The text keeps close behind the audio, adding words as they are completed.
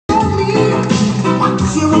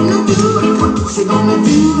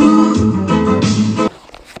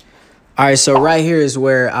All right, so right here is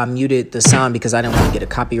where I muted the sound because I didn't want to get a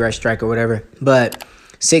copyright strike or whatever. But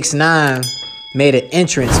 6ix9ine made an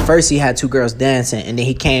entrance. First, he had two girls dancing, and then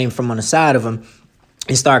he came from on the side of him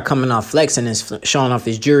and started coming off flexing and showing off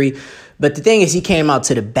his jewelry. But the thing is, he came out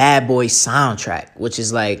to the Bad Boy soundtrack, which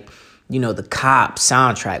is like, you know, the cop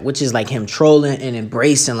soundtrack, which is like him trolling and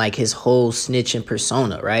embracing like his whole snitching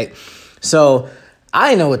persona, right? So I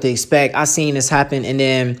didn't know what to expect. I seen this happen, and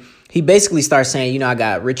then he basically starts saying, you know, I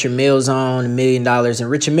got Richard Milles on, $1 million. And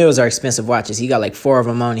Richard Milles are expensive watches. He got like 4 of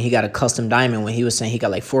them on, and he got a custom diamond when he was saying he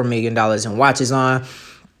got like $4 million in watches on.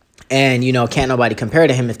 And, you know, can't nobody compare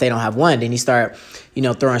to him if they don't have one. Then he start, you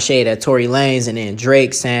know, throwing shade at Tory Lanez and then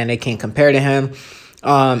Drake saying they can't compare to him.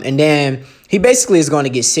 And then he basically is going to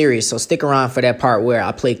get serious. So stick around for that part where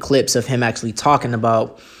I play clips of him actually talking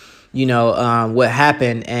about, you know, what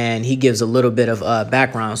happened, and he gives a little bit of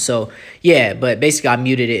background. So yeah, but basically I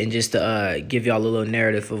muted it and just to give y'all a little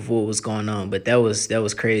narrative of what was going on. But that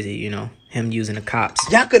was crazy, you know, him using the cops.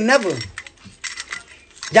 Y'all could never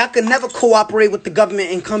cooperate with the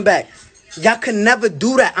government and come back. Y'all could never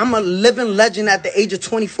do that. I'm a living legend at the age of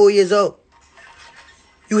 24 years old.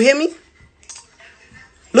 You hear me?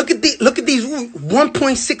 Look at these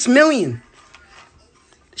 1.6 million.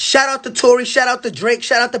 Shout out to Tory, shout out to Drake,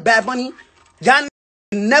 shout out to Bad Bunny. Y'all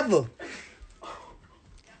never.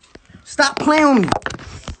 Stop playing with me.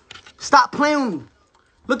 Stop playing with me.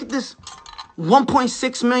 Look at this.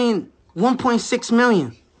 1.6 million. 1.6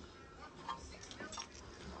 million.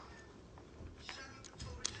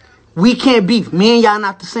 We can't beef. Me and y'all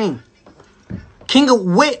not the same.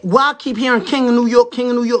 Why I keep hearing King of New York,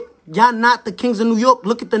 King of New York? Y'all not the kings of New York.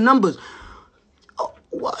 Look at the numbers. Oh,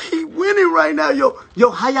 why he winning right now, yo?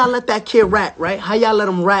 Yo, how y'all let that kid rat, right? How y'all let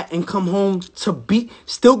him rat and come home to beat,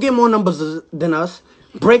 still get more numbers than us,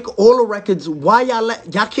 break all the records? Why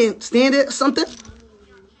y'all can't stand it or something?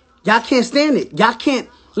 Y'all can't stand it. Y'all can't,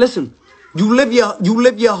 listen, you live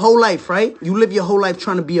your whole life, right? You live your whole life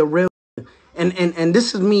trying to be a real, and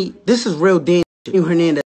this is me, this is real Dan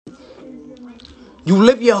Hernandez. You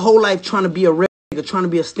live your whole life trying to be a real nigga, trying to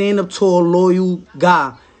be a stand-up, tall, loyal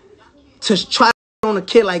guy. To try on a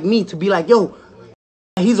kid like me, to be like, yo,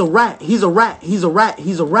 he's a rat, he's a rat, he's a rat,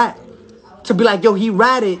 he's a rat. To be like, yo, he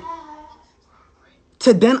ratted.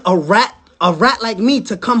 To then a rat like me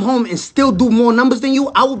to come home and still do more numbers than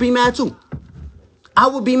you, I would be mad too. I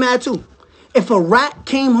would be mad too. If a rat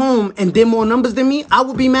came home and did more numbers than me, I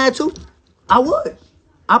would be mad too. I would.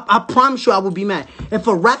 I promise you I would be mad. If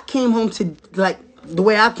a rat came home to, like, the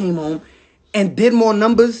way I came home and did more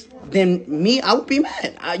numbers than me, I would be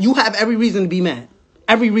mad. You have every reason to be mad.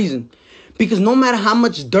 Every reason. Because no matter how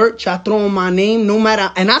much dirt y'all throw on my name, no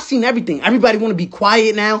matter, and I've seen everything. Everybody want to be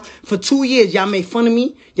quiet now. For 2 years, y'all made fun of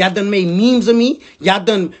me. Y'all done made memes of me. Y'all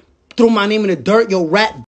done threw my name in the dirt. Yo,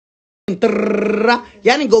 rat. Y'all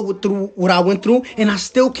didn't go through what I went through. And I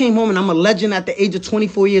still came home, and I'm a legend at the age of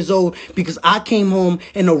 24 years old because I came home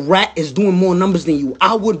and a rat is doing more numbers than you.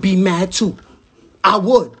 I would be mad too. I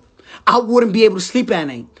would. I wouldn't be able to sleep at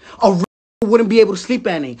night. A rat wouldn't be able to sleep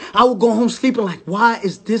at night. I would go home sleeping like, why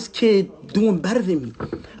is this kid doing better than me?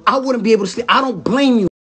 I wouldn't be able to sleep. I don't blame you.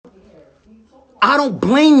 I don't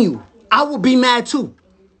blame you. I would be mad too.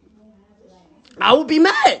 I would be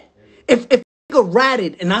mad. If a nigga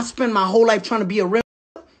ratted and I spent my whole life trying to be a real,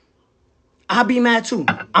 I'd be mad too.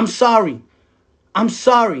 I'm sorry. I'm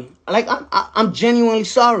sorry. Like, I'm genuinely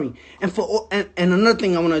sorry. And another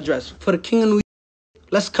thing I want to address. For the King of New York,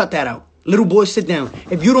 let's cut that out. Little boy, sit down.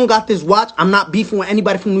 If you don't got this watch, I'm not beefing with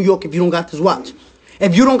anybody from New York if you don't got this watch.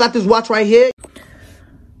 If you don't got this watch right here.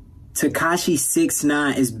 Tekashi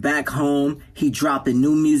 6ix9ine is back home. He dropped a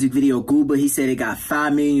new music video, Gooba. He said it got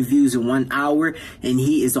 5 million views in 1 hour, and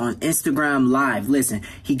he is on Instagram Live. Listen,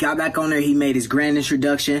 he got back on there. He made his grand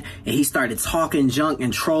introduction, and he started talking junk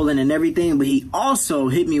and trolling and everything, but he also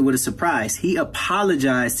hit me with a surprise. He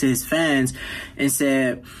apologized to his fans and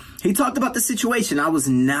said, he talked about the situation. I was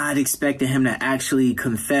not expecting him to actually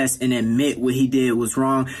confess and admit what he did was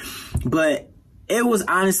wrong, but it was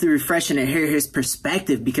honestly refreshing to hear his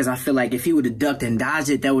perspective, because I feel like if he would have ducked and dodged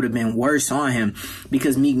it, that would have been worse on him.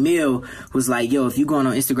 Because Meek Mill was like, yo, if you going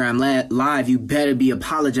on Instagram Live, you better be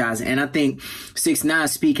apologizing. And I think 6ix9ine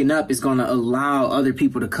speaking up is going to allow other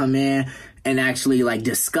people to come in and actually like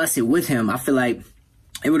discuss it with him. I feel like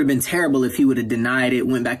it would have been terrible if he would have denied it,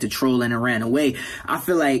 went back to trolling and ran away. I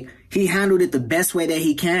feel like he handled it the best way that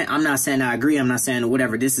he can. I'm not saying I agree. I'm not saying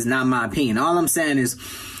whatever. This is not my opinion. All I'm saying is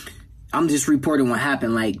I'm just reporting what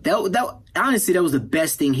happened. Like, that honestly, that was the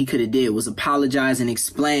best thing he could have did, was apologize and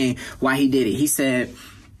explain why he did it. He said,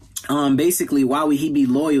 basically, why would he be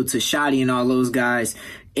loyal to Shotty and all those guys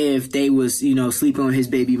if they was, you know, sleeping on his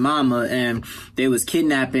baby mama and they was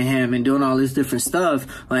kidnapping him and doing all this different stuff?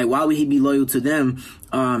 Like, why would he be loyal to them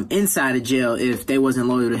inside of jail if they wasn't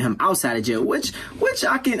loyal to him outside of jail? Which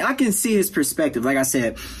I can see his perspective. Like I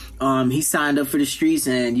said, he signed up for the streets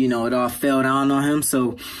and, you know, it all fell down on him.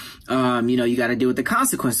 So, you know, you got to deal with the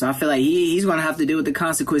consequences. So I feel like he's going to have to deal with the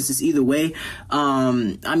consequences either way.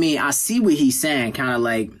 I mean, I see what he's saying, kind of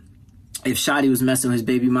like, if Shotty was messing with his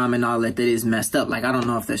baby mom and all that, that is messed up. Like, I don't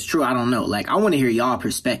know if that's true. I don't know. Like, I want to hear y'all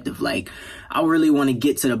perspective. Like, I really want to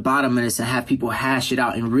get to the bottom of this and have people hash it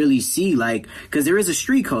out and really see, like, because there is a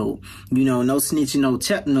street code, you know, no snitching,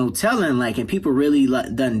 no telling, like, and people really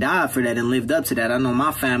done died for that and lived up to that. I know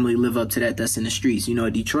my family live up to that. That's in the streets, you know,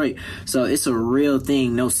 Detroit. So it's a real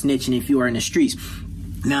thing. No snitching if you are in the streets.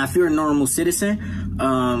 Now, if you're a normal citizen,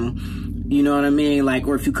 you know what I mean? Like,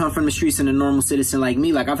 or if you come from the streets and a normal citizen like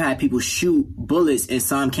me, like I've had people shoot bullets and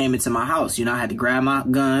some came into my house. You know, I had to grab my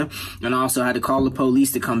gun and I also had to call the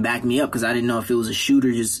police to come back me up because I didn't know if it was a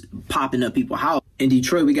shooter just popping up people's house. In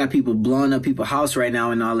Detroit, we got people blowing up people's house right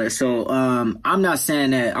now and all that. So, I'm not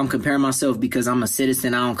saying that I'm comparing myself because I'm a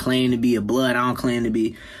citizen. I don't claim to be a blood. I don't claim to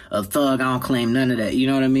be a thug. I don't claim none of that. You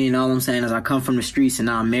know what I mean? All I'm saying is I come from the streets and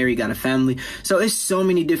now I'm married, got a family. So it's so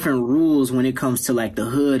many different rules when it comes to like the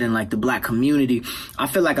hood and like the black community. I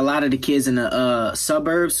feel like a lot of the kids in the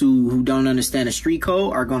suburbs who don't understand the street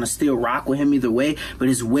code are going to still rock with him either way. But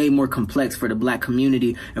it's way more complex for the black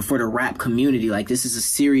community and for the rap community. Like, this is a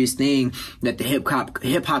serious thing that the hip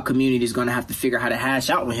hop community is going to have to figure out how to hash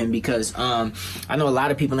out with him because I know a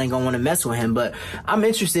lot of people ain't going to want to mess with him, but I'm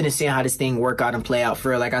interested in seeing how this thing work out and play out for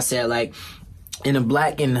real. Like I said, like, in the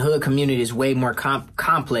black and hood community is way more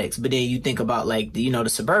complex, but then you think about like the, you know, the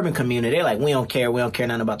suburban community, they're like, we don't care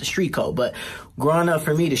nothing about the street code. But growing up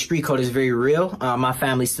for me, the street code is very real. My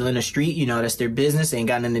family's still in the street, you know, that's their business, ain't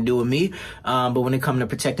got nothing to do with me. But when it comes to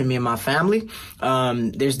protecting me and my family,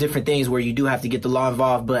 there's different things where you do have to get the law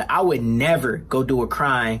involved, but I would never go do a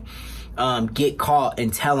crime, get caught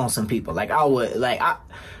and tell on some people. Like,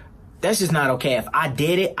 that's just not okay. If I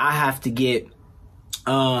did it, I have to get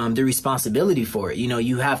the responsibility for it. You know,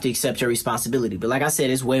 you have to accept your responsibility. But like I said,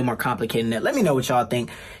 it's way more complicated than that. Let me know what y'all think.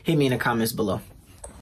 Hit me in the comments below.